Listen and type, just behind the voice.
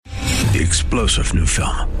The explosive new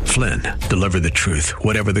film, Flynn, deliver the truth,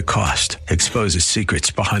 whatever the cost, exposes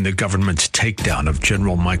secrets behind the government's takedown of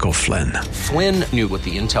General Michael Flynn. Flynn knew what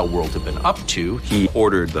the intel world had been up to. He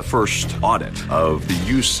ordered the first audit of the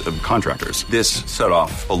use of contractors. This set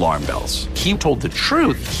off alarm bells. He told the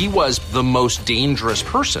truth. He was the most dangerous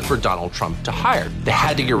person for Donald Trump to hire. They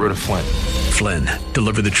had to get rid of Flynn. Flynn,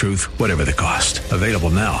 deliver the truth, whatever the cost. Available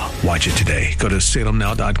now. Watch it today. Go to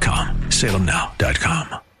salemnow.com.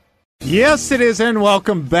 salemnow.com. Yes, it is, and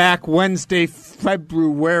welcome back. Wednesday,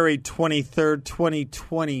 February 23rd,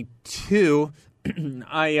 2022.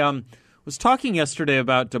 I was talking yesterday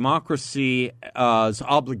about democracy's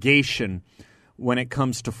obligation when it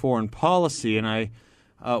comes to foreign policy, and I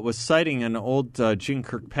was citing an old Jeane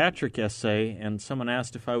Kirkpatrick essay, and someone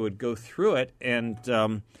asked if I would go through it,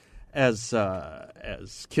 and as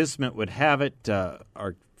Kismet would have it,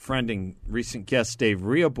 our friend and recent guest Dave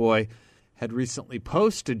Rehoboy had recently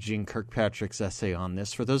posted Jeane Kirkpatrick's essay on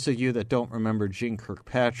this. For those of you that don't remember Jeane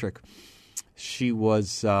Kirkpatrick, she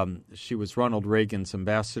was Ronald Reagan's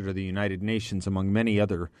ambassador to the United Nations, among many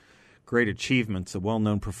other great achievements, a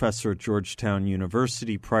well-known professor at Georgetown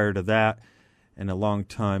University prior to that, and a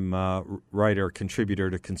longtime writer, contributor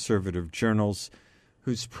to conservative journals,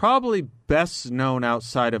 who's probably best known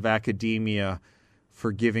outside of academia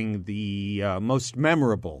for giving the most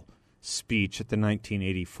memorable speech at the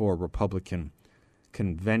 1984 Republican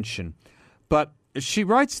Convention. But she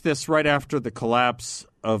writes this right after the collapse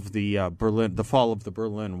of the fall of the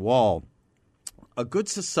Berlin Wall. A good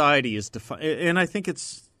society is defined, and I think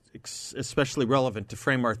it's especially relevant to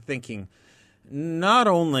frame our thinking, not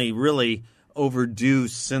only really overdue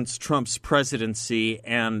since Trump's presidency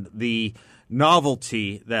and the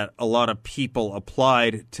novelty that a lot of people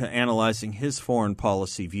applied to analyzing his foreign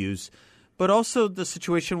policy views, but also the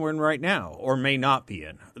situation we're in right now, or may not be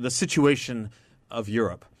in, the situation of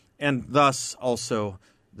Europe, and thus also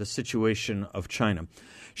the situation of China.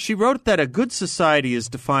 She wrote that a good society is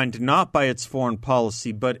defined not by its foreign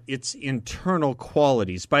policy, but its internal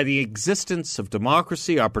qualities, by the existence of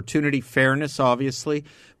democracy, opportunity, fairness, obviously,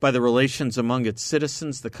 by the relations among its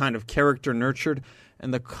citizens, the kind of character nurtured,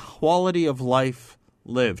 and the quality of life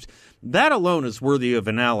lived. That alone is worthy of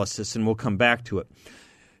analysis, and we'll come back to it.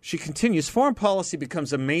 She continues, foreign policy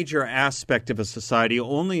becomes a major aspect of a society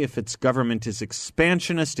only if its government is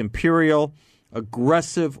expansionist, imperial,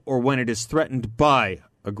 aggressive, or when it is threatened by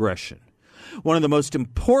aggression. One of the most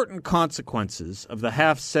important consequences of the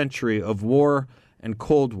half-century of war and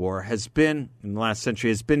Cold War has been, in the last century,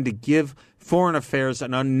 has been to give foreign affairs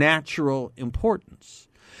an unnatural importance.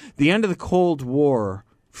 The end of the Cold War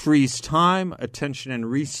frees time, attention, and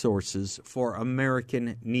resources for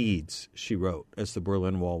American needs, she wrote, as the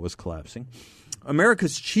Berlin Wall was collapsing.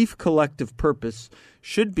 America's chief collective purpose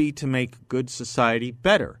should be to make good society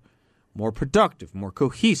better, more productive, more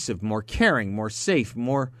cohesive, more caring, more safe,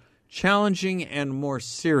 more challenging, and more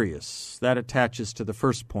serious. That attaches to the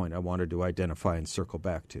first point I wanted to identify and circle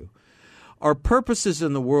back to. Our purposes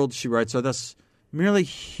in the world, she writes, are thus merely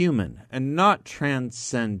human and not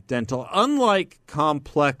transcendental. Unlike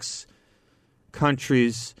complex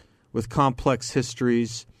countries with complex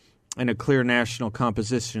histories and a clear national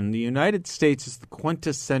composition, the United States is the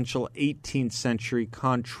quintessential 18th century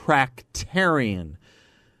contractarian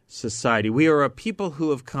society. We are a people who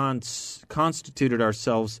have constituted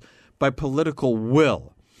ourselves by political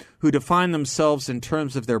will, who define themselves in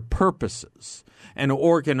terms of their purposes and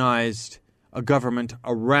organized a government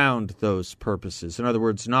around those purposes. In other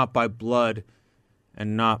words, not by blood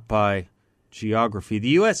and not by geography. The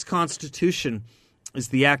U.S. Constitution is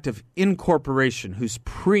the act of incorporation whose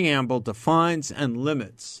preamble defines and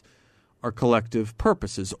limits our collective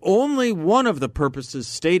purposes. Only one of the purposes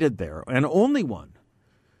stated there, and only one,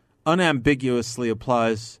 unambiguously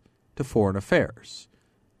applies to foreign affairs.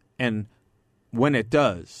 And when it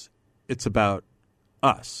does, it's about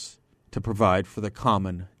us to provide for the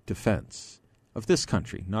common defense of this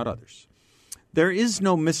country, not others. There is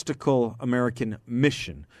no mystical American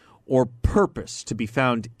mission or purpose to be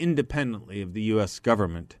found independently of the U.S.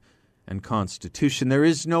 government and Constitution. There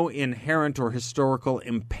is no inherent or historical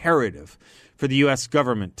imperative for the U.S.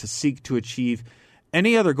 government to seek to achieve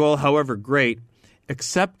any other goal, however great,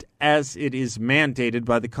 except as it is mandated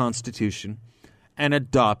by the Constitution and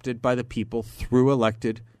adopted by the people through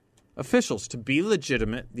elected officials. To be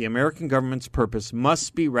legitimate, the American government's purpose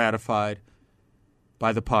must be ratified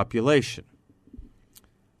by the population.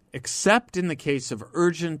 Except in the case of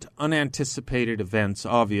urgent, unanticipated events,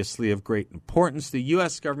 obviously of great importance, the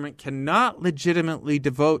U.S. government cannot legitimately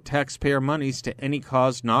devote taxpayer monies to any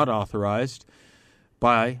cause not authorized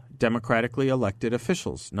by democratically elected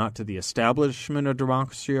officials, not to the establishment of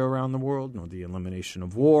democracy around the world, nor the elimination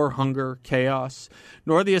of war, hunger, chaos,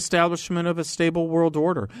 nor the establishment of a stable world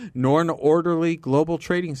order, nor an orderly global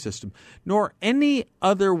trading system, nor any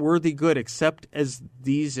other worthy good except as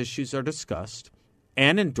these issues are discussed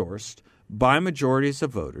and endorsed by majorities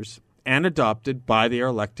of voters and adopted by their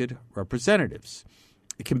elected representatives.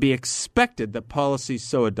 It can be expected that policies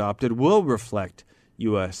so adopted will reflect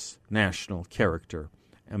U.S. national character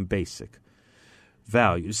and basic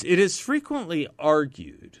values. It is frequently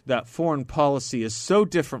argued that foreign policy is so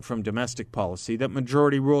different from domestic policy that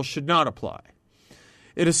majority rule should not apply.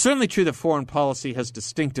 It is certainly true that foreign policy has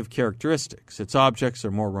distinctive characteristics. Its objects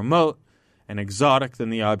are more remote and exotic than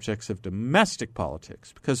the objects of domestic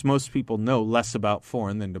politics, because most people know less about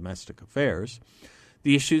foreign than domestic affairs.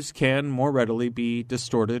 The issues can more readily be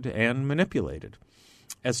distorted and manipulated.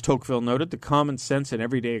 As Tocqueville noted, the common sense and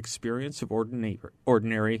everyday experience of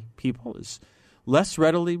ordinary people is less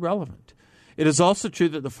readily relevant. It is also true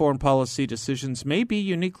that the foreign policy decisions may be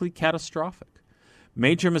uniquely catastrophic.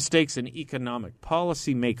 Major mistakes in economic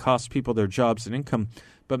policy may cost people their jobs and income,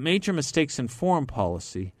 but major mistakes in foreign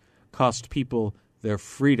policy cost people their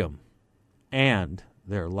freedom and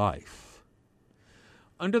their life.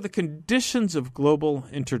 Under the conditions of global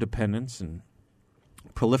interdependence and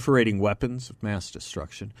proliferating weapons of mass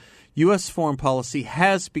destruction, U.S. foreign policy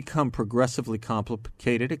has become progressively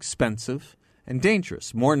complicated, expensive, and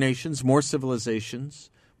dangerous. More nations, more civilizations,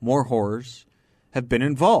 more horrors have been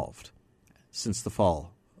involved since the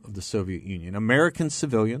fall of the Soviet Union. American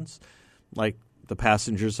civilians, like the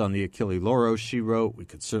passengers on the Achille Lauro she wrote, we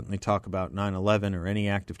could certainly talk about 9/11 or any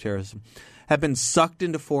act of terrorism, have been sucked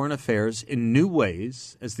into foreign affairs in new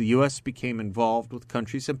ways as the U.S. became involved with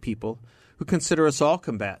countries and people who consider us all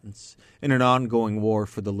combatants in an ongoing war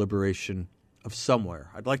for the liberation of somewhere.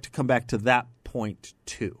 I'd like to come back to that point,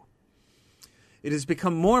 too. It has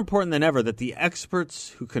become more important than ever that the experts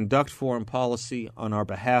who conduct foreign policy on our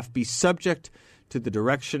behalf be subject to the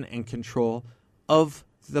direction and control of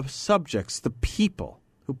the subjects, the people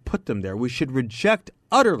who put them there. We should reject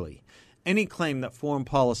utterly any claim that foreign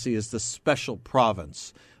policy is the special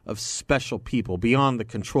province of special people beyond the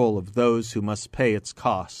control of those who must pay its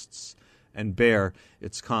costs and bear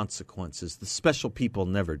its consequences. The special people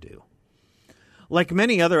never do. Like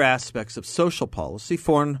many other aspects of social policy,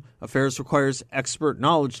 foreign affairs requires expert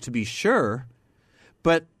knowledge to be sure,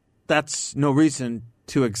 but that's no reason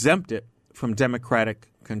to exempt it from democratic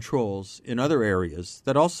controls in other areas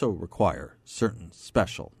that also require certain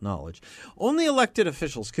special knowledge. Only elected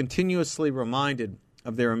officials, continuously reminded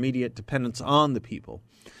of their immediate dependence on the people,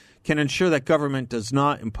 can ensure that government does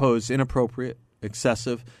not impose inappropriate,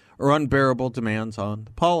 excessive, or unbearable demands on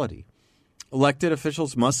the polity. Elected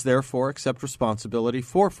officials must therefore accept responsibility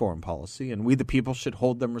for foreign policy, and we the people should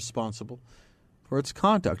hold them responsible for its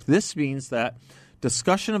conduct. This means that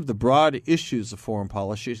discussion of the broad issues of foreign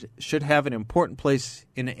policy should have an important place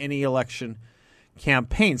in any election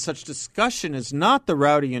campaign. Such discussion is not the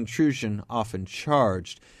rowdy intrusion often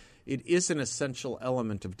charged. It is an essential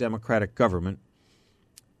element of democratic government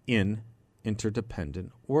in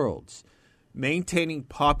interdependent worlds. Maintaining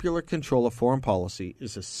popular control of foreign policy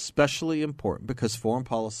is especially important because foreign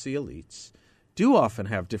policy elites do often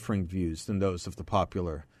have differing views than those of the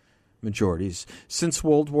popular majorities. Since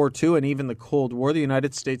World War II and even the Cold War, the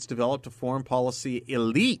United States developed a foreign policy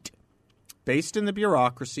elite based in the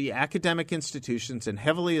bureaucracy, academic institutions, and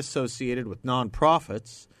heavily associated with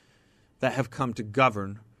nonprofits that have come to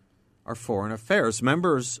govern our foreign affairs.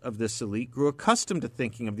 Members of this elite grew accustomed to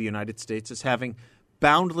thinking of the United States as having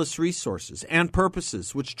boundless resources and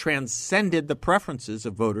purposes which transcended the preferences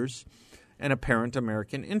of voters and apparent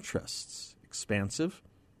American interests. Expansive,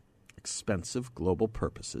 expensive global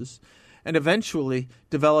purposes, and eventually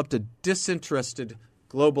developed a disinterested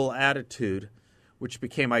global attitude which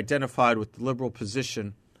became identified with the liberal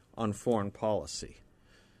position on foreign policy.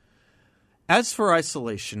 As for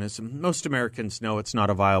isolationism, most Americans know it's not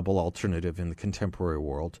a viable alternative in the contemporary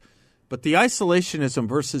world. But the isolationism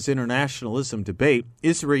versus internationalism debate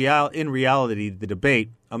is in reality the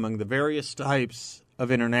debate among the various types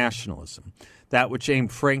of internationalism, that which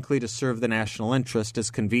aimed frankly to serve the national interest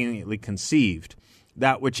as conveniently conceived,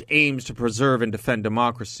 that which aims to preserve and defend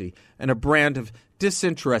democracy, and a brand of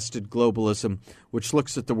disinterested globalism which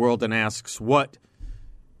looks at the world and asks what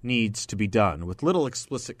needs to be done with little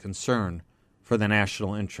explicit concern for the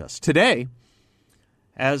national interest. Today,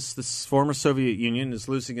 as the former Soviet Union is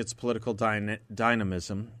losing its political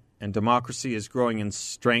dynamism and democracy is growing in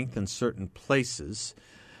strength in certain places,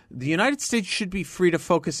 the United States should be free to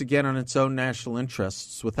focus again on its own national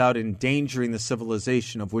interests without endangering the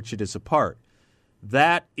civilization of which it is a part.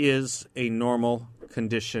 That is a normal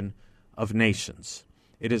condition of nations.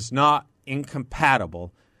 It is not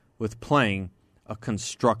incompatible with playing a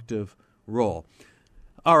constructive role.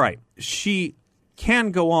 All right, she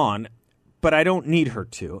can go on, but I don't need her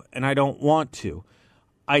to, and I don't want to.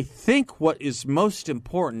 I think what is most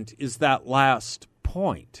important is that last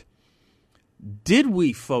point. Did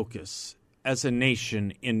we focus as a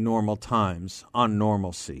nation in normal times on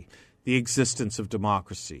normalcy, the existence of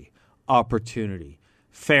democracy, opportunity,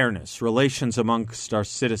 fairness, relations amongst our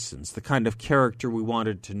citizens, the kind of character we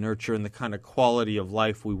wanted to nurture, and the kind of quality of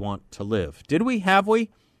life we want to live? Did we? Have we?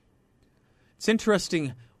 It's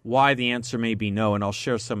interesting why the answer may be no, and I'll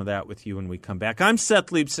share some of that with you when we come back. I'm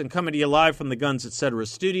Seth Leibson, coming to you live from the Guns Etc.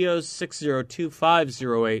 studios,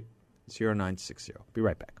 602-508-0960. Be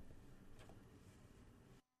right back.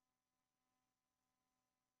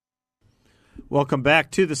 Welcome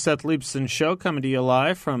back to the Seth Leibson Show, coming to you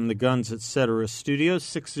live from the Guns Etc. studios,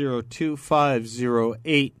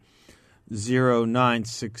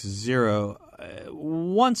 602-508-0960.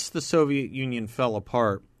 Once the Soviet Union fell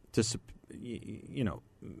apart, the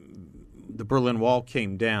Berlin Wall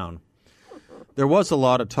came down, there was a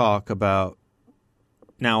lot of talk about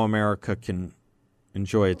now America can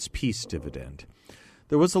enjoy its peace dividend.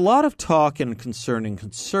 There was a lot of talk and concern in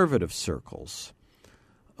conservative circles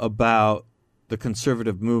about the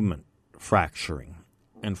conservative movement fracturing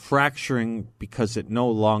because it no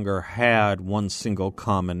longer had one single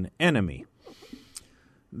common enemy.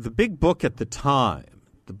 The big book at the time,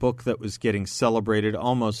 the book that was getting celebrated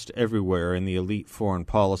almost everywhere in the elite foreign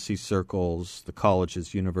policy circles, the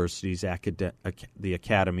colleges, universities, the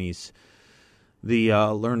academies, the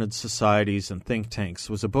learned societies and think tanks,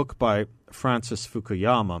 was a book by Francis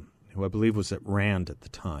Fukuyama, who I believe was at RAND at the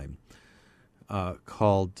time.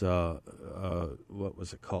 Called what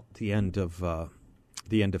was it called? The End of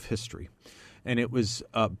History, and it was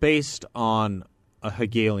based on a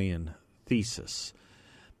Hegelian thesis.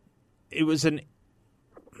 It was an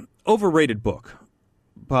overrated book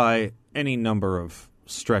by any number of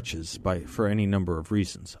stretches, for any number of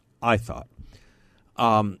reasons, I thought.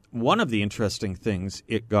 One of the interesting things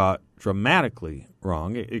it got dramatically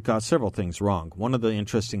wrong. It got several things wrong. One of the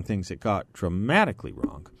interesting things it got dramatically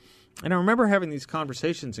wrong. And I remember having these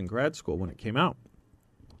conversations in grad school when it came out,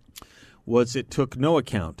 was it took no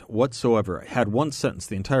account whatsoever. It had one sentence.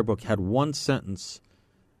 The entire book had one sentence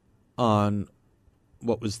on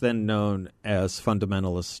what was then known as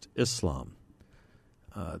fundamentalist Islam.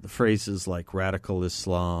 The phrases like radical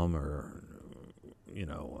Islam or,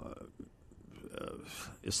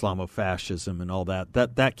 Islamofascism and all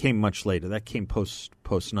that came much later. That came post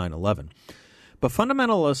 9/11. But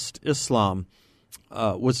fundamentalist Islam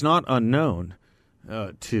was not unknown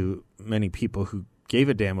to many people who gave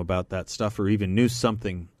a damn about that stuff or even knew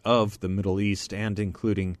something of the Middle East and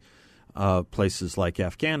including places like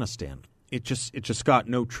Afghanistan. It just got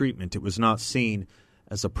no treatment. It was not seen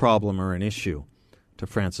as a problem or an issue to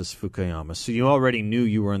Francis Fukuyama. So you already knew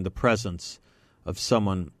you were in the presence of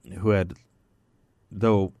someone who had,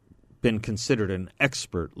 though been considered an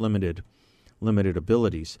expert, limited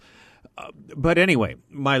abilities. But anyway,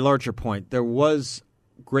 my larger point, there was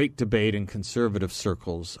great debate in conservative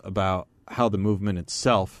circles about how the movement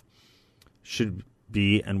itself should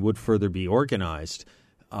be and would further be organized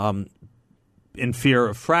in fear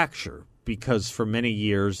of fracture, because for many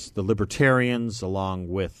years the libertarians, along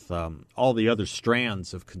with all the other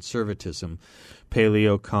strands of conservatism,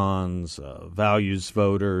 paleocons, values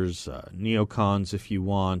voters, neocons if you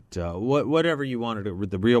want, whatever you wanted,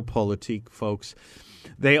 the realpolitik folks,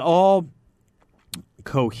 they all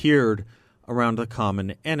cohered around a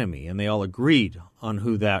common enemy, and they all agreed on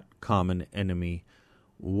who that common enemy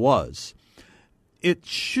was. It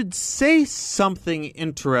should say something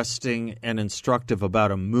interesting and instructive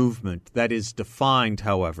about a movement that is defined,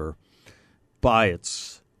 however, by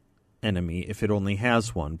its enemy, if it only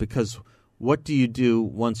has one. Because what do you do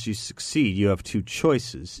once you succeed? You have two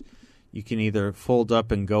choices. You can either fold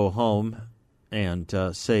up and go home and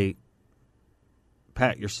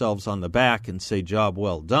pat yourselves on the back and say, job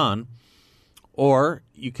well done, or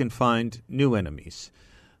you can find new enemies.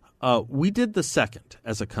 We did the second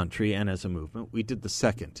as a country and as a movement. We did the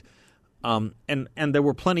second. And there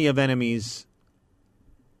were plenty of enemies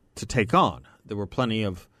to take on. There were plenty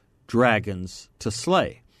of dragons to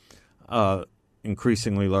slay.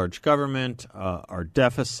 Increasingly large government, our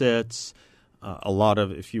deficits, a lot of,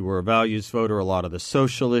 if you were a values voter, a lot of the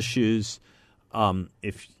social issues.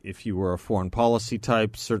 If you were a foreign policy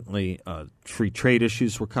type, certainly free trade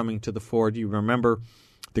issues were coming to the fore. Do you remember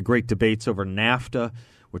the great debates over NAFTA,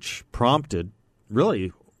 which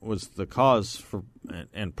really was the cause for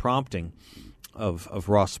and prompting of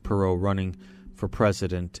Ross Perot running for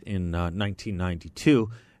president in 1992,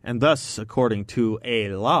 and thus, according to a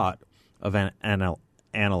lot of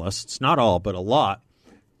analysts, not all, but a lot,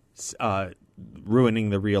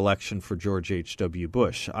 ruining the re-election for George H.W.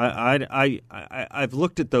 Bush. I've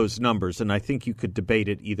looked at those numbers, and I think you could debate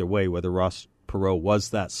it either way, whether Ross Perot was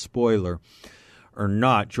that spoiler or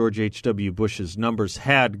not. George H.W. Bush's numbers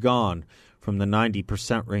had gone from the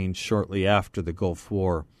 90% range shortly after the Gulf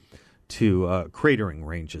War to cratering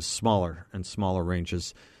ranges, smaller and smaller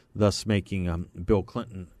ranges, thus making Bill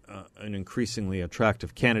Clinton an increasingly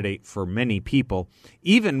attractive candidate for many people,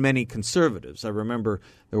 even many conservatives. I remember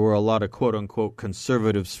there were a lot of quote-unquote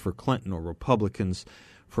conservatives for Clinton or Republicans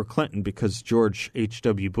for Clinton because George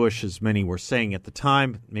H.W. Bush, as many were saying at the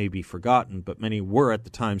time, may be forgotten, but many were at the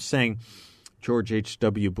time saying George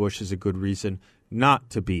H.W. Bush is a good reason not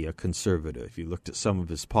to be a conservative. You looked at some of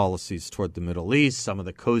his policies toward the Middle East, some of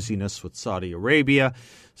the coziness with Saudi Arabia,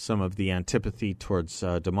 some of the antipathy towards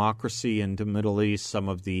democracy in the Middle East, some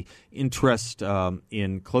of the interest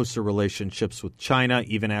in closer relationships with China,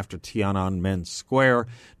 even after Tiananmen Square,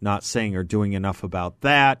 not saying or doing enough about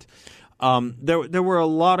that. There were a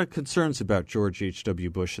lot of concerns about George H.W.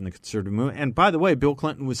 Bush and the conservative movement. And by the way, Bill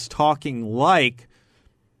Clinton was talking like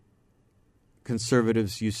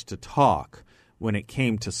conservatives used to talk when it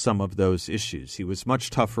came to some of those issues. He was much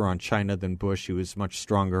tougher on China than Bush. He was much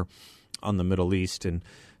stronger on the Middle East and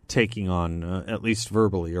taking on, at least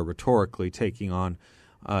verbally or rhetorically, taking on,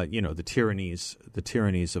 the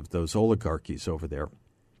tyrannies of those oligarchies over there.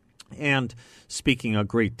 And speaking a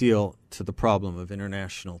great deal to the problem of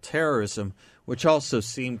international terrorism, which also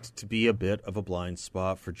seemed to be a bit of a blind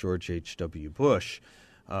spot for George H.W. Bush,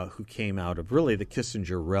 who came out of really the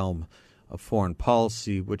Kissinger realm of foreign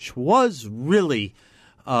policy, which was really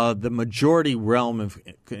the majority realm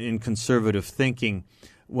in conservative thinking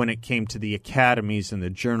when it came to the academies and the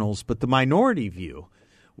journals, but the minority view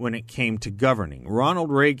when it came to governing. Ronald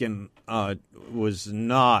Reagan was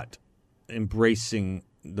not embracing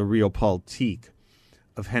the realpolitik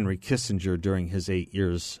of Henry Kissinger during his 8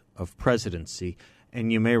 years of presidency,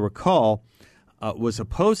 and you may recall was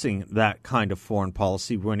opposing that kind of foreign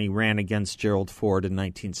policy when he ran against Gerald Ford in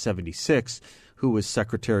 1976, who was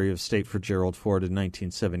Secretary of State for Gerald Ford in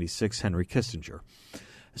 1976, Henry Kissinger.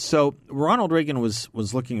 So Ronald Reagan was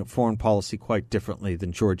looking at foreign policy quite differently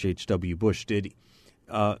than George H.W. Bush did.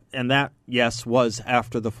 And that, yes, was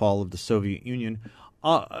after the fall of the Soviet Union,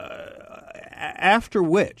 after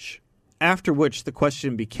which the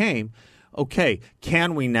question became, okay,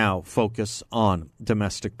 can we now focus on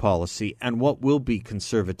domestic policy, and what will be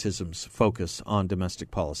conservatism's focus on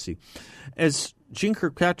domestic policy? As Jeane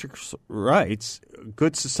Kirkpatrick writes,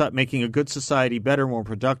 making a good society better, more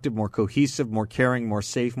productive, more cohesive, more caring, more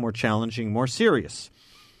safe, more challenging, more serious.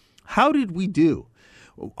 How did we do?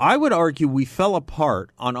 I would argue we fell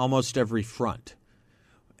apart on almost every front.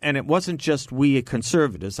 And it wasn't just we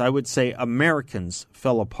conservatives. I would say Americans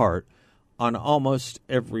fell apart on almost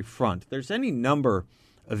every front. There's any number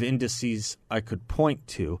of indices I could point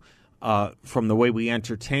to from the way we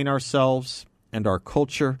entertain ourselves and our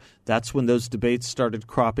culture. That's when those debates started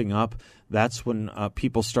cropping up. That's when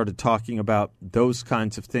people started talking about those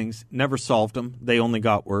kinds of things. Never solved them. They only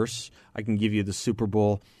got worse. I can give you the Super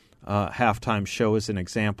Bowl halftime show as an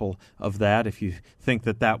example of that. If you think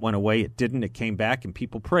that went away, it didn't. It came back and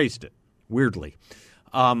people praised it, weirdly.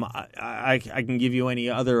 I can give you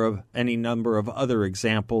any number of other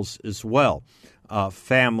examples as well.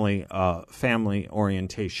 Family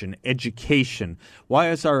orientation, education. Why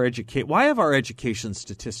have our education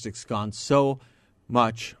statistics gone so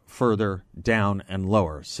much further down and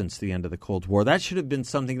lower since the end of the Cold War? That should have been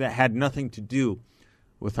something that had nothing to do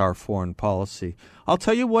with our foreign policy. I'll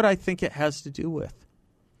tell you what I think it has to do with.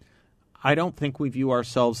 I don't think we view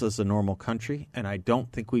ourselves as a normal country, and I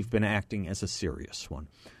don't think we've been acting as a serious one.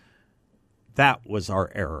 That was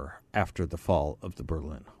our error after the fall of the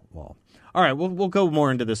Berlin Wall. All right, we'll go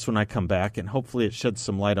more into this when I come back, and hopefully it sheds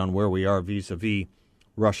some light on where we are vis-a-vis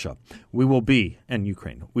Russia. And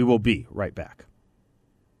Ukraine. We will be right back.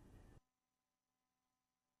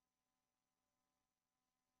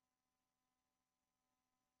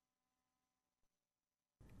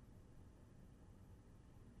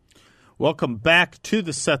 Welcome back to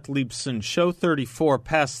the Seth Leibsohn Show. 34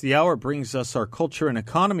 past the hour brings us our culture and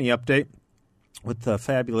economy update with the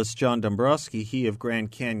fabulous John Dombrowski, he of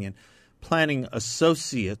Grand Canyon Planning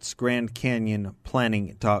Associates.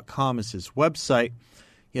 GrandCanyonPlanning.com is his website.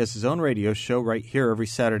 He has his own radio show right here every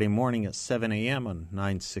Saturday morning at 7 a.m. on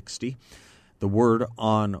 960. The Word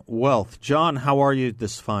on Wealth. John, how are you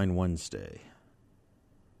this fine Wednesday?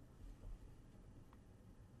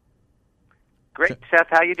 Great. Seth,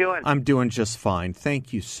 how you doing? I'm doing just fine.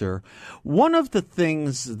 Thank you, sir. One of the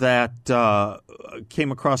things that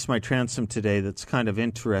came across my transom today that's kind of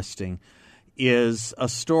interesting is a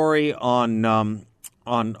story on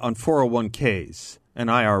 401ks and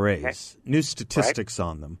IRAs, new statistics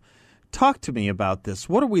on them. Talk to me about this.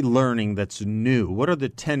 What are we learning that's new? What are the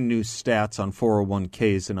 10 new stats on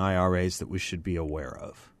 401ks and IRAs that we should be aware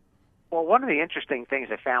of? Well, one of the interesting things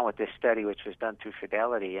I found with this study, which was done through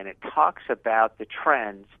Fidelity, and it talks about the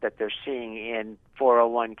trends that they're seeing in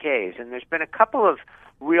 401ks. And there's been a couple of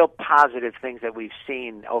real positive things that we've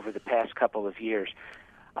seen over the past couple of years.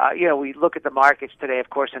 We look at the markets today, of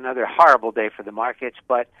course, another horrible day for the markets,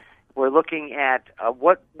 but we're looking at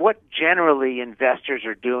what generally investors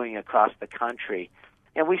are doing across the country.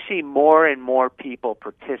 And we see more and more people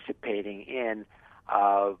participating in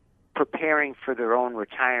preparing for their own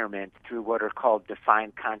retirement through what are called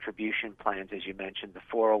defined contribution plans, as you mentioned, the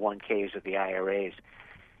 401ks or the IRAs.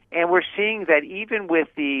 And we're seeing that even with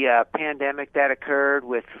the pandemic that occurred,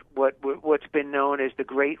 with what's been known as the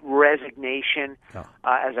Great Resignation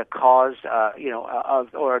as a cause,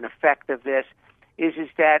 of or an effect of this, is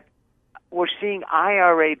that we're seeing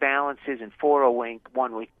IRA balances and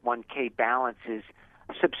 401k balances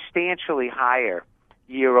substantially higher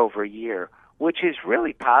year over year, which is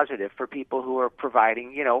really positive for people who are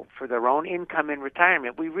providing, for their own income in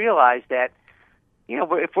retirement. We realize that,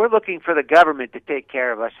 if we're looking for the government to take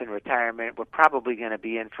care of us in retirement, we're probably going to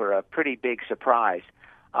be in for a pretty big surprise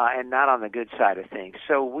and not on the good side of things.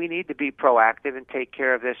 So we need to be proactive and take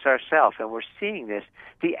care of this ourselves, and we're seeing this.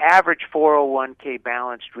 The average 401k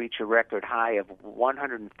balance reached a record high of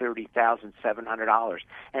 $130,700,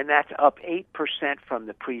 and that's up 8% from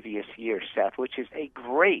the previous year, Seth, which is a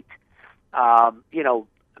great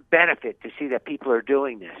benefit to see that people are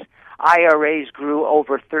doing this. IRAs grew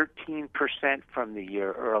over 13% from the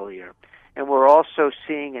year earlier. And we're also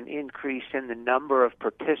seeing an increase in the number of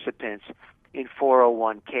participants in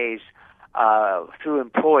 401ks through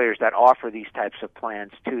employers that offer these types of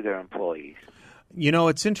plans to their employees.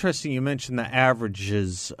 It's interesting you mentioned the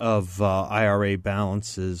averages of IRA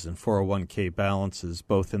balances and 401k balances,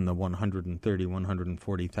 both in the $130,000,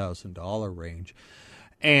 $140,000 range.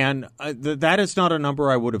 And that is not a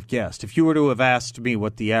number I would have guessed. If you were to have asked me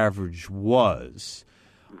what the average was,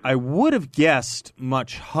 I would have guessed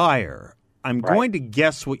much higher. I'm going to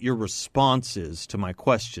guess what your response is to my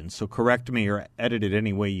question, so correct me or edit it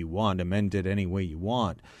any way you want, amend it any way you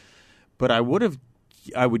want. But I would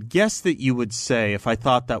guess that you would say, if I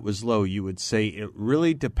thought that was low, you would say it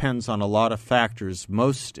really depends on a lot of factors,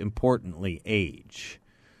 most importantly age.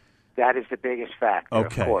 That is the biggest factor,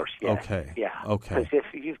 of course. Yes. Okay. Yeah. Okay. Because if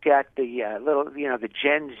you've got the the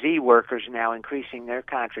Gen Z workers now increasing their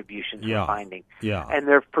contributions, we're finding, and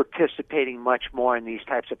they're participating much more in these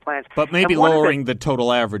types of plans. But maybe lowering the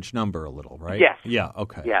total average number a little, right? Yes. Yeah.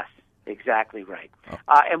 Okay. Yes. Exactly right.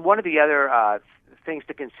 And one of the other things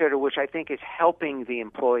to consider, which I think is helping the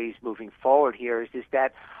employees moving forward here, is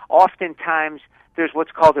that oftentimes there's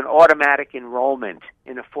what's called an automatic enrollment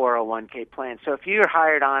in a 401k plan. So if you're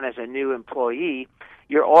hired on as a new employee,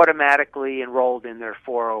 you're automatically enrolled in their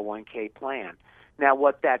 401k plan. Now,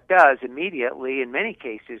 what that does immediately, in many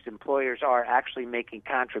cases, employers are actually making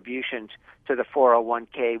contributions to the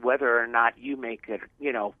 401k, whether or not you make it,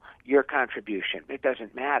 your contribution. It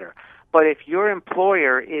doesn't matter. But if your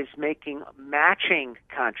employer is making matching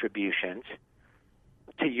contributions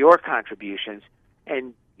to your contributions,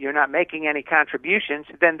 and you're not making any contributions,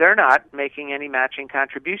 then they're not making any matching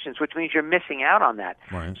contributions, which means you're missing out on that.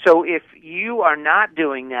 Right. So if you are not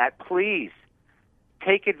doing that, please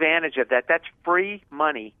take advantage of that. That's free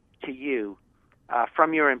money to you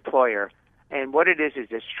from your employer. And what it is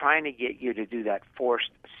it's trying to get you to do that forced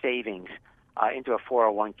savings into a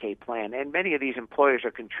 401k plan. And many of these employers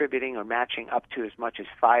are contributing or matching up to as much as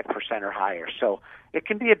 5% or higher. So it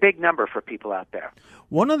can be a big number for people out there.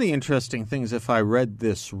 One of the interesting things, if I read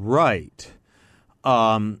this right,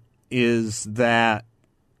 is that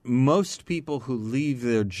most people who leave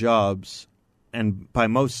their jobs, and by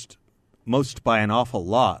most by an awful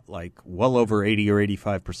lot, like well over 80 or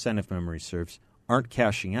 85% if memory serves, aren't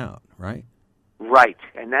cashing out, right? Right,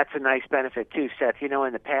 and that's a nice benefit too, Seth. In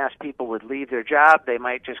the past, people would leave their job. They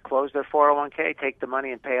might just close their 401k, take the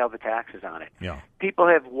money, and pay all the taxes on it. Yeah. People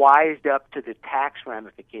have wised up to the tax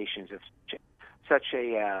ramifications of such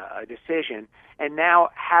a decision, and now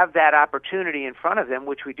have that opportunity in front of them,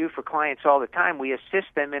 which we do for clients all the time. We assist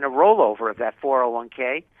them in a rollover of that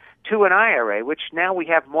 401k to an IRA, which now we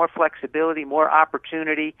have more flexibility, more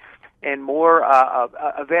opportunity, and more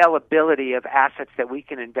availability of assets that we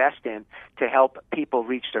can invest in to help people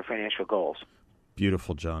reach their financial goals.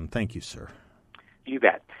 Beautiful, John. Thank you, sir. You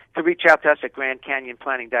bet. To reach out to us at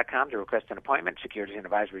GrandCanyonPlanning.com to request an appointment. Securities and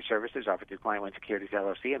advisory services offered through Client One Securities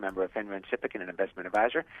LLC, a member of FINRA and SIPC, and an investment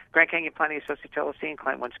advisor. Grand Canyon Planning Associates LLC and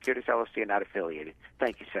Client One Securities LLC are not affiliated.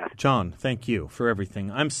 Thank you, Seth. John, thank you for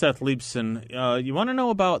everything. I'm Seth Leibson. You want to know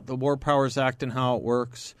about the War Powers Act and how it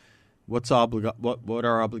works? What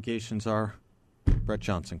our obligations are? Brett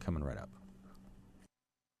Johnson coming right up.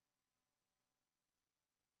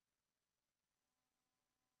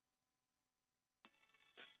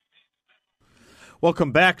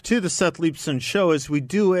 Welcome back to the Seth Leibson Show. As we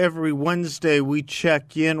do every Wednesday, we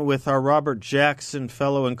check in with our Robert Jackson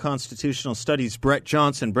Fellow in Constitutional Studies, Brett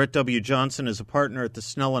Johnson. Brett W. Johnson is a partner at the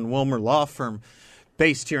Snell and Wilmer Law Firm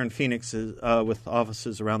based here in Phoenix with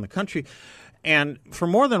offices around the country. And for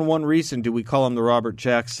more than one reason do we call him the Robert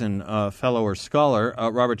Jackson Fellow or Scholar.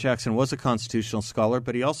 Robert Jackson was a constitutional scholar,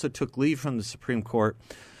 but he also took leave from the Supreme Court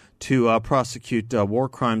to prosecute war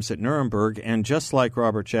crimes at Nuremberg. And just like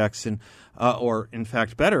Robert Jackson, or in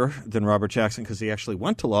fact better than Robert Jackson because he actually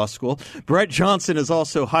went to law school, Brett Johnson is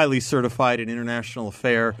also highly certified in international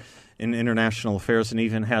affairs and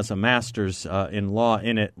even has a master's in law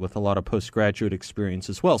in it with a lot of postgraduate experience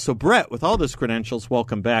as well. So Brett, with all those credentials,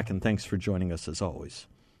 welcome back and thanks for joining us as always.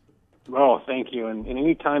 Oh, thank you. And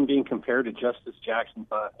any time being compared to Justice Jackson,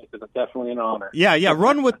 it's definitely an honor. Yeah.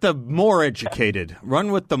 Run with the more educated.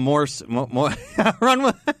 Run with the more run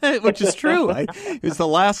with, which is true. He was the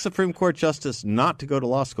last Supreme Court justice not to go to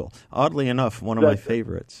law school. Oddly enough, one of my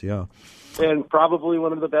favorites. Yeah. And probably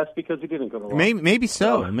one of the best because he didn't go to law school. Maybe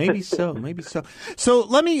so. So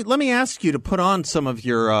let me ask you to put on some of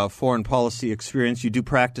your foreign policy experience. You do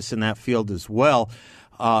practice in that field as well.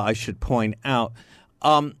 I should point out.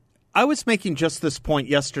 I was making just this point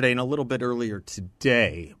yesterday and a little bit earlier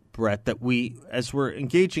today, Brett, that as we're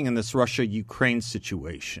engaging in this Russia-Ukraine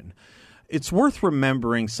situation, it's worth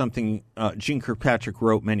remembering something Jeane Kirkpatrick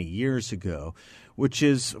wrote many years ago, which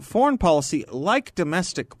is foreign policy, like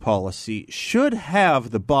domestic policy, should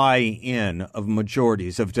have the buy-in of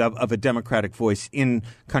majorities, of a democratic voice in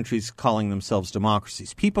countries calling themselves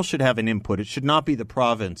democracies. People should have an input. It should not be the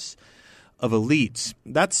province of elites.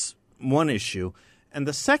 That's one issue. And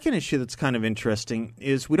the second issue that's kind of interesting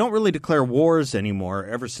is we don't really declare wars anymore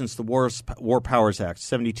ever since the War Powers Act,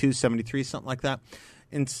 72, 73, something like that,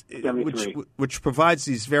 which provides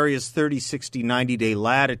these various 30, 60, 90-day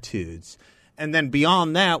latitudes. And then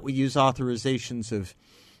beyond that, we use authorizations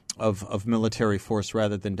of military force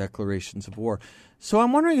rather than declarations of war. So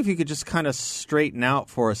I'm wondering if you could just kind of straighten out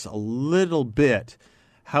for us a little bit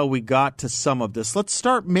how we got to some of this. Let's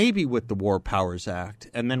start maybe with the War Powers Act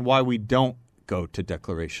and then why we don't go to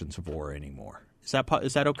declarations of war anymore. Is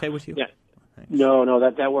that okay with you? Yeah. Thanks. No,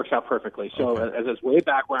 that works out perfectly. So as it's way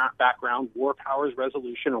background, War Powers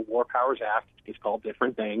Resolution or War Powers Act is called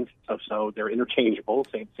different things. So they're interchangeable.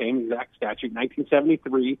 Same exact statute.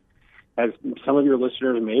 1973, as some of your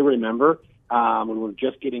listeners may remember, when we're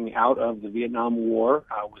just getting out of the Vietnam War,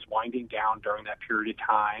 was winding down during that period of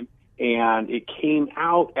time. And it came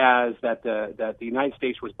out as that the United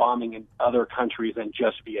States was bombing in other countries than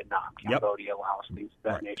just Vietnam, Cambodia, Laos, things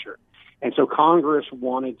of that nature. And so Congress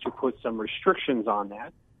wanted to put some restrictions on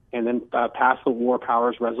that and then pass the War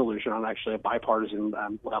Powers Resolution on actually a bipartisan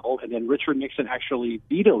level. And then Richard Nixon actually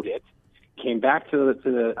vetoed it, came back to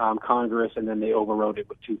the Congress, and then they overrode it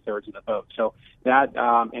with 2/3 of the vote. So that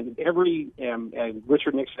and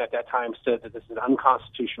Richard Nixon at that time said that this is an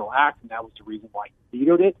unconstitutional act, and that was the reason why he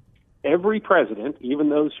vetoed it. Every president, even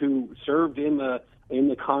those who served in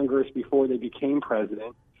the Congress before they became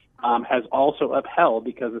president, has also upheld,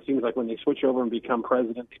 because it seems like when they switch over and become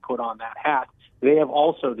president, they put on that hat. They have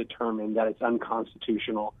also determined that it's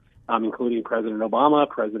unconstitutional, including President Obama,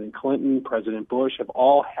 President Clinton, President Bush, have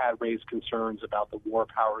all raised concerns about the War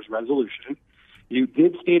Powers Resolution. You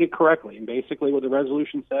did state it correctly, and basically what the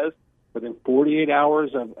resolution says, within 48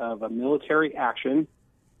 hours of a military action,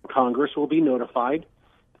 Congress will be notified.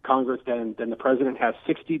 Congress then the president has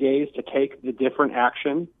 60 days to take the different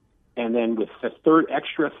action, and then with the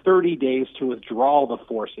extra 30 days to withdraw the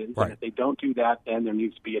forces. Right. And if they don't do that, then there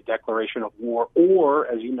needs to be a declaration of war or,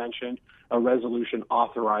 as you mentioned, a resolution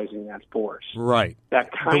authorizing that force. Right.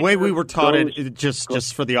 The way we were taught it,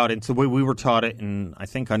 just for the audience, the way we were taught it in, I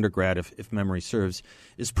think, undergrad, if memory serves,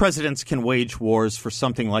 is presidents can wage wars for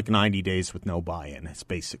something like 90 days with no buy-in. It's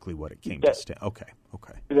basically what it came to stand. Okay.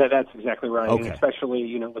 That's exactly right. Okay. And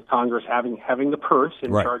especially, with Congress having the purse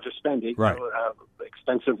in charge of spending,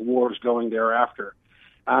 expensive wars going thereafter.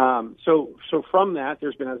 So from that,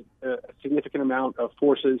 there's been a significant amount of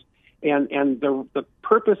forces And the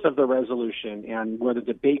purpose of the resolution and where the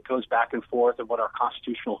debate goes back and forth of what our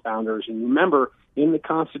constitutional founders, and remember, in the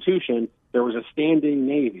Constitution, there was a standing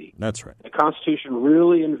Navy. That's right. The Constitution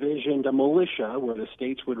really envisioned a militia where the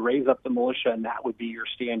states would raise up the militia, and that would be your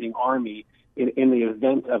standing army in the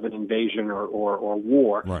event of an invasion or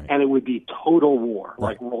war. Right. And it would be total war, Right.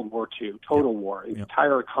 like World War II, total war, Yep.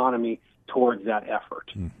 entire economy towards that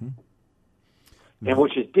effort. Mm-hmm. And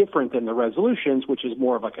which is different than the resolutions, which is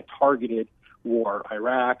more of like a targeted war.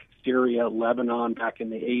 Iraq, Syria, Lebanon back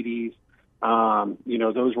in the 80s.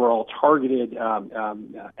 Those were all targeted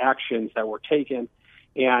actions that were taken.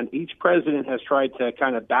 And each president has tried to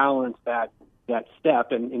kind of balance that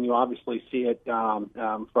step. And you obviously see it from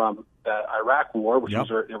the Iraq war, which Yep.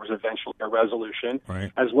 there was eventually a resolution,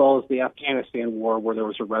 Right. as well as the Afghanistan war, where there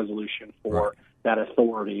was a resolution for Right. that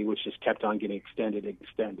authority, which just kept on getting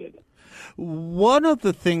extended. One of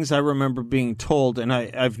the things I remember being told, and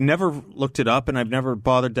I've never looked it up and I've never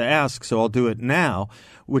bothered to ask, so I'll do it now,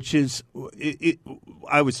 which is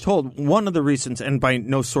I was told one of the reasons, and by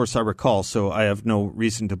no source I recall, so I have no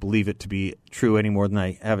reason to believe it to be true any more than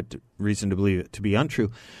I have reason to believe it to be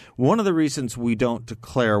untrue. One of the reasons we don't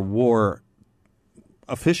declare war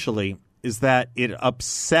officially is that it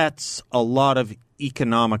upsets a lot of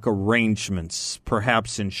economic arrangements,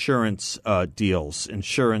 perhaps insurance deals,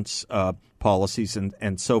 insurance policies,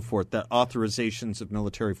 and so forth, that authorizations of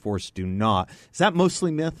military force do not. Is that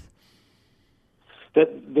mostly myth?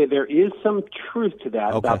 That there is some truth to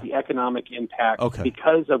that Okay. about the economic impact Okay.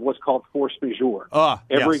 because of what's called force majeure.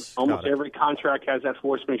 Yes, Almost got it. every contract has that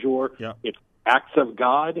force majeure. Yeah. It's acts of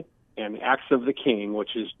God and acts of the king,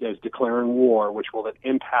 which is declaring war, which will then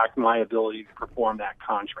impact my ability to perform that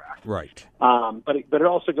contract. Right. But it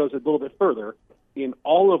also goes a little bit further. In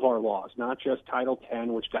all of our laws, not just Title X,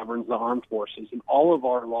 which governs the armed forces, in all of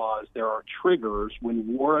our laws, there are triggers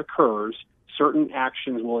when war occurs. Certain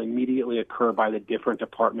actions will immediately occur by the different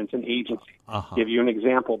departments and agencies. Uh-huh. Give you an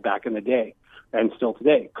example back in the day, and still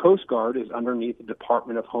today. Coast Guard is underneath the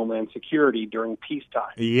Department of Homeland Security during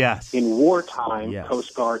peacetime. Yes. In wartime, Yes.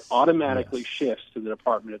 Coast Guard automatically shifts to the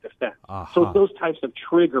Department of Defense. Uh-huh. So it's those types of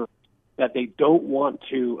triggers that they don't want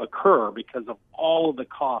to occur because of all of the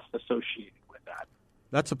costs associated with that.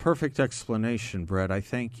 That's a perfect explanation, Brett. I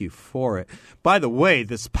thank you for it. By the way,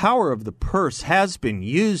 this power of the purse has been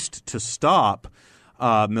used to stop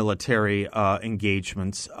military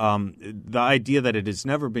engagements. The idea that it has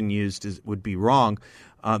never been used would be wrong.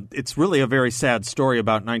 It's really a very sad story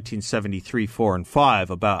about 1973, 4, and 5,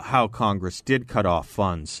 about how Congress did cut off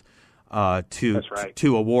funds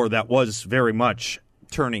to a war that was very much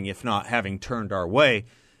turning, if not having turned our way,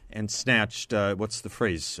 and snatched, what's the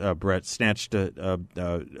phrase, Brett? Snatched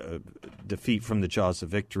defeat from the jaws of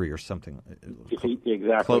victory or something.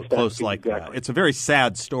 Exactly. Close like exactly. that. It's a very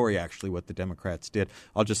sad story, actually, what the Democrats did.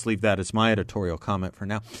 I'll just leave that as my editorial comment for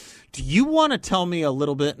now. Do you want to tell me a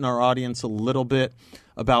little bit, and our audience a little bit,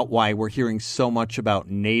 about why we're hearing so much about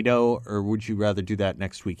NATO, or would you rather do that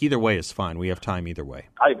next week? Either way is fine. We have time either way.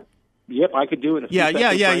 Yep, I could do it.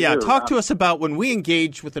 Yeah. Talk to us about when we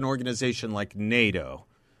engage with an organization like NATO,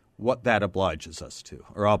 what that obliges us to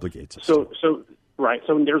or obligates us to. So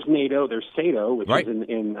there's NATO, there's SATO, which Right. is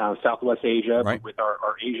in Southwest Asia Right. with our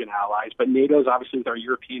Asian allies, but NATO's obviously with our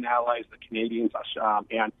European allies, the Canadians,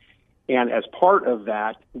 and as part of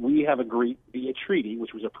that, we have agreed via treaty,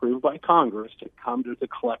 which was approved by Congress, to come to the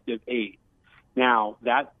collective aid. Now,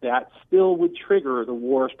 that still would trigger the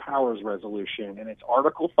Wars Powers Resolution, and it's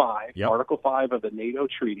Article 5, Yep. Article 5 of the NATO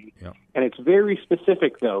Treaty. Yep. And it's very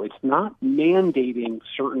specific, though. It's not mandating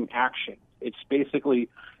certain actions. It's basically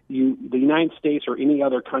the United States or any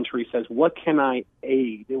other country says, what can I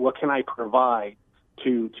aid, what can I provide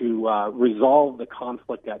to resolve the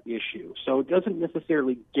conflict at issue? So it doesn't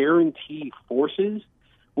necessarily guarantee forces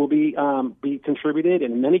will be contributed.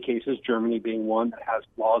 And in many cases, Germany being one that has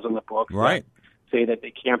laws on the books Right. that say that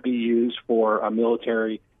they can't be used for a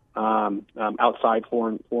military outside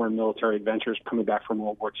foreign military adventures coming back from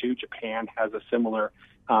World War II. Japan has a similar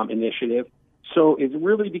initiative. So it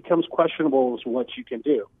really becomes questionable as what you can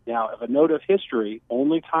do. Now, of a note of history,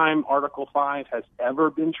 only time Article 5 has ever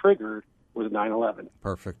been triggered was 9/11.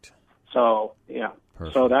 Perfect. So, yeah.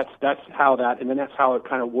 Perfect. So that's how that, and then that's how it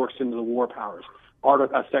kind of works into the war powers.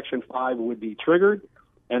 Section 5 would be triggered,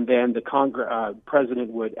 and then the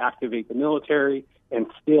president would activate the military, and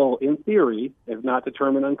still, in theory, if not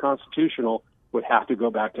determined unconstitutional, would have to go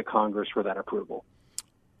back to Congress for that approval.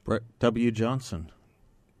 Brett W. Johnson,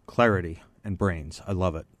 clarity and brains. I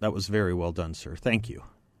love it. That was very well done, sir. Thank you.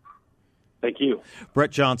 Thank you. Brett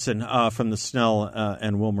Johnson from the Snell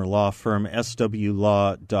and Wilmer Law Firm,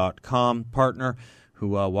 swlaw.com, partner who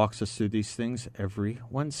walks us through these things every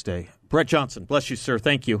Wednesday. Brett Johnson, bless you, sir.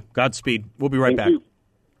 Thank you. Godspeed. We'll be right back. You.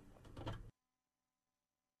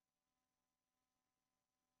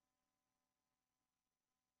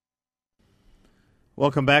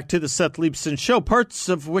 Welcome back to the Seth Leibsohn Show, parts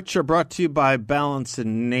of which are brought to you by Balance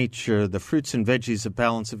in Nature. The fruits and veggies of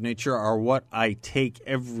Balance of Nature are what I take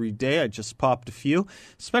every day. I just popped a few,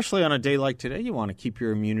 especially on a day like today. You want to keep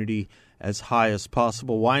your immunity as high as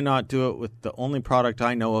possible. Why not do it with the only product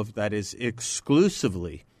I know of that is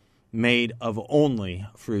exclusively made of only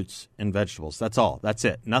fruits and vegetables? That's all. That's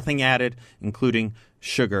it. Nothing added, including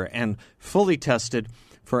sugar, and fully tested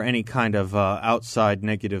for any kind of outside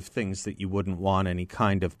negative things that you wouldn't want, any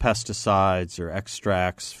kind of pesticides or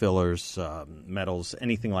extracts, fillers, metals,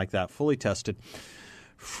 anything like that, fully tested.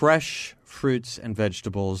 Fresh fruits and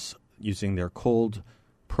vegetables using their cold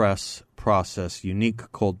press process,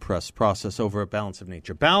 unique cold press process over at Balance of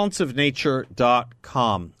Nature.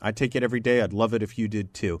 Balanceofnature.com. I take it every day. I'd love it if you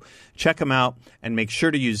did too. Check them out and make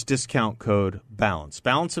sure to use discount code BALANCE.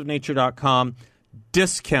 Balanceofnature.com.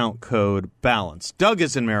 Discount code BALANCE. Doug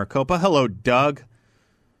is in Maricopa. Hello, Doug.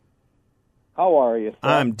 How are you, sir?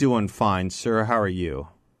 I'm doing fine, sir. How are you?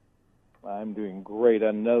 I'm doing great.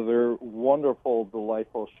 Another wonderful,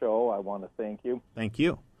 delightful show. I want to thank you. Thank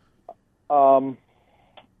you.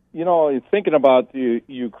 Thinking about the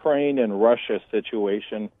Ukraine and Russia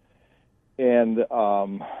situation and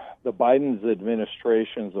the Biden's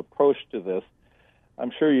administration's approach to this,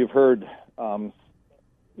 I'm sure you've heard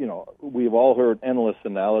we've all heard endless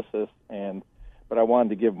analysis, but I wanted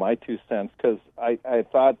to give my 2 cents because I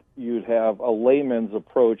thought you'd have a layman's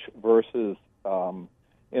approach versus an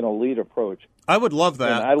elite approach. I would love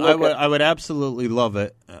that. I would absolutely love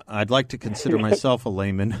it. I'd like to consider myself a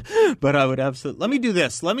layman, but I would absolutely. Let me do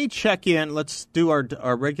this. Let me check in. Let's do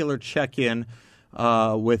our regular check-in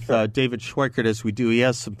with David Schweikert as we do. He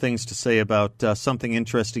has some things to say about something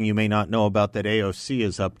interesting you may not know about that AOC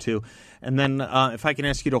is up to. And then if I can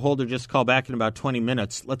ask you to hold or just call back in about 20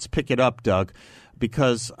 minutes, let's pick it up, Doug,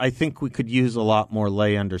 because I think we could use a lot more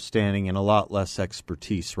lay understanding and a lot less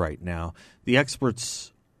expertise right now. The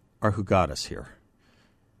experts are who got us here.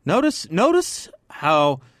 Notice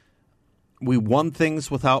how we won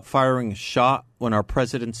things without firing a shot when our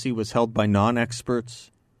presidency was held by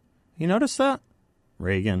non-experts. You notice that?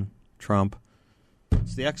 Reagan, Trump.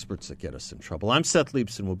 It's the experts that get us in trouble. I'm Seth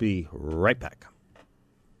Leibsohn. We'll be right back.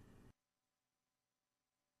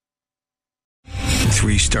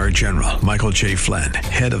 3-star General Michael J. Flynn,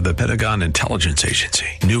 head of the Pentagon Intelligence Agency,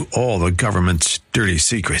 knew all the government's dirty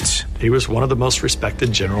secrets. He was one of the most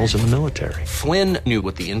respected generals in the military. Flynn knew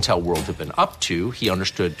what the intel world had been up to. He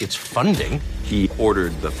understood its funding. He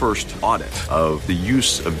ordered the first audit of the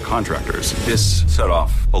use of contractors. This set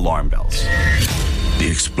off alarm bells. The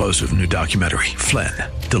explosive new documentary, Flynn,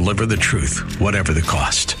 Deliver the Truth, Whatever the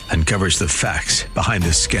Cost, uncovers the facts behind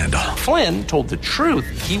this scandal. Flynn told the truth.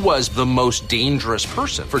 He was the most dangerous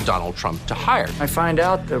person for Donald Trump to hire. I find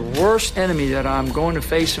out the worst enemy that I'm going to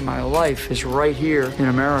face in my life is right here in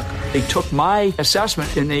America. They took my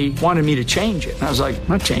assessment and they wanted me to change it. And I was like, I'm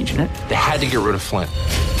not changing it. They had to get rid of Flynn.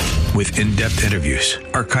 With in-depth interviews,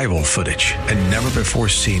 archival footage, and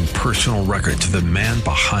never-before-seen personal records of the man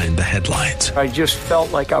behind the headlines. I just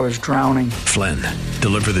felt like I was drowning. Flynn,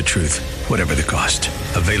 Deliver the Truth, Whatever the Cost.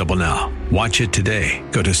 Available now. Watch it today.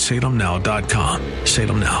 Go to salemnow.com.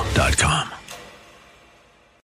 salemnow.com.